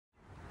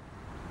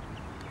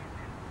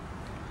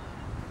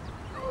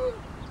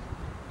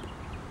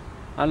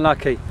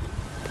Unlucky.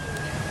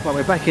 Well,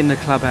 we're back in the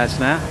clubhouse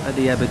now at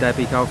the Abu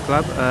Dhabi Golf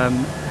Club.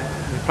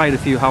 We played a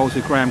few holes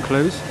with Graham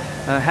Clews.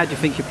 How do you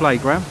think you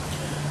played, Graham?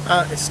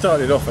 It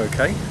started off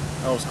okay.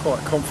 I was quite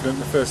confident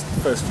the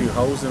first few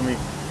holes, and we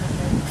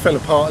fell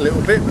apart a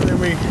little bit, but then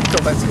we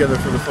got back together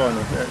for the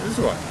final. Yeah, it was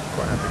alright,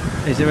 quite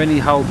happy. Is there any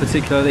hole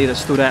particularly that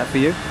stood out for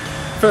you?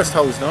 First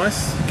hole's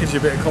nice, gives you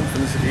a bit of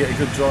confidence if you get a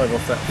good drive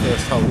off that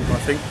first hole, I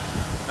think.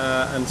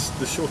 And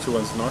the shorter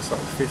one's nice, like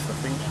the fifth, I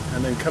think.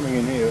 And then coming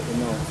in here at the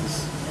ninth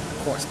is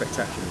quite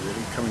spectacular,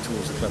 really, coming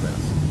towards the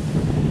clubhouse.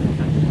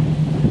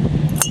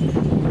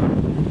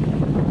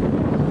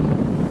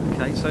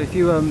 Okay, so if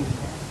you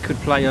could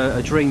play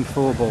a dream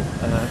four ball,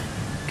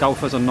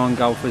 golfers or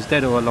non-golfers,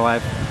 dead or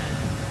alive,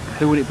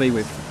 who would it be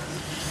with?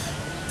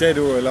 Dead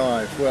or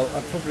alive? Well,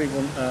 I probably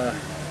want.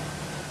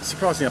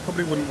 Surprisingly, I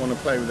probably wouldn't want to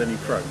play with any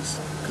pros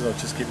because I'd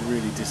just get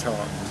really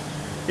disheartened.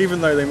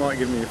 Even though they might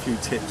give me a few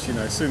tips, you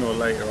know, sooner or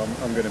later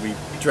I'm going to be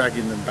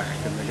dragging them back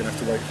and they're going to have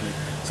to wait for me.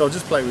 So I'll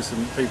just play with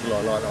some people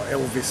I like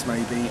Elvis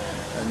maybe,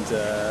 and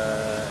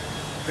a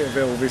bit of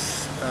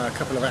Elvis, a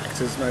couple of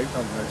actors, maybe, I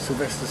don't know,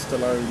 Sylvester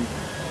Stallone,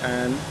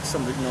 and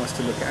something nice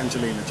to look at,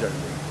 Angelina Jolie.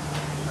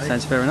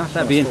 Sounds fair enough.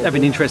 That'd be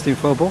an interesting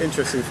four ball.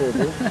 Interesting four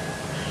ball.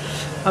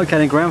 Okay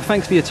then, Graham,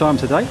 thanks for your time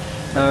today.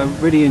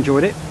 Really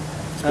enjoyed it.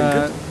 It's been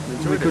good.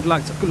 Good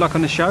luck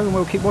on the show, and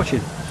we'll keep watching.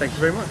 Thank you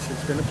very much.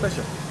 It's been a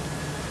pleasure.